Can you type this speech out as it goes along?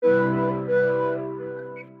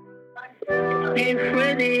Hey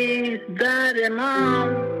Freddie, Dad and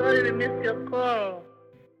Mom, sorry we missed your call.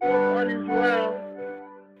 All is well.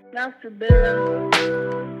 Love to bear.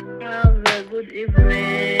 Have a good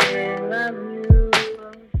evening. Love you.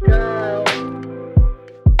 Ciao.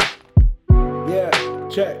 Yeah,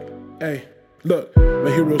 check. Hey, look, my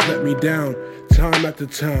heroes let me down. Time after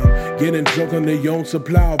time, getting drunk on their own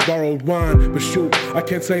supply of borrowed wine. But shoot, I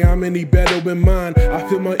can't say I'm any better than mine. I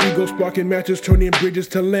feel my ego sparking matches, turning bridges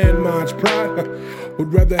to landmines. Pride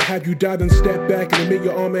would rather have you die than step back and admit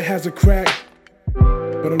your armor has a crack.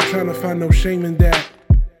 But I'm trying to find no shame in that.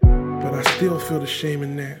 But I still feel the shame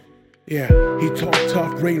in that. Yeah, he talked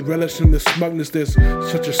tough, great relish in the smugness. There's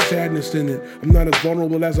such a sadness in it. I'm not as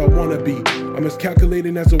vulnerable as I wanna be. I'm as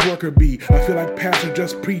calculating as a worker bee. I feel like past are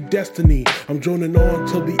just predestiny. I'm droning on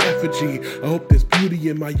till the effigy. I hope there's beauty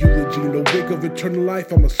in my eulogy. In the wake of eternal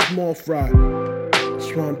life, I'm a small fry.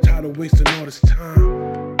 That's why I'm tired of wasting all this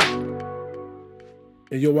time.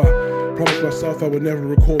 And yo, I promised myself I would never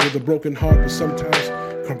record with a broken heart, but sometimes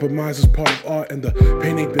compromise is part of art, and the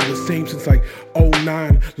pain ain't been the same since like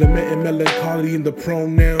 '09. Lamenting melancholy in the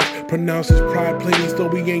pronouns. Pronounces pride plays though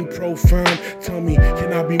we ain't profound. Tell me,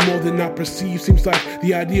 can I be more than I perceive? Seems like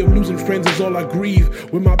the idea of losing friends is all I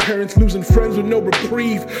grieve. With my parents losing friends with no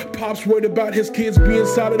reprieve. Pop's worried about his kids being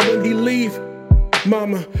silent when he leave.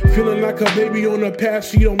 Mama, feeling like a baby on a path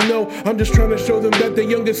she don't know. I'm just trying to show them that their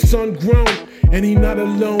youngest son grown. And he not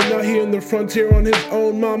alone, out here in the frontier on his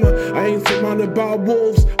own. Mama, I ain't surrounded by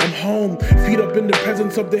wolves, I'm home. Feet up in the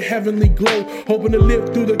presence of the heavenly glow. Hoping to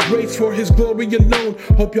live through the grace for his glory alone.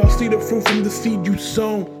 Hope y'all see the fruit from the seed you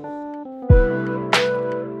sown.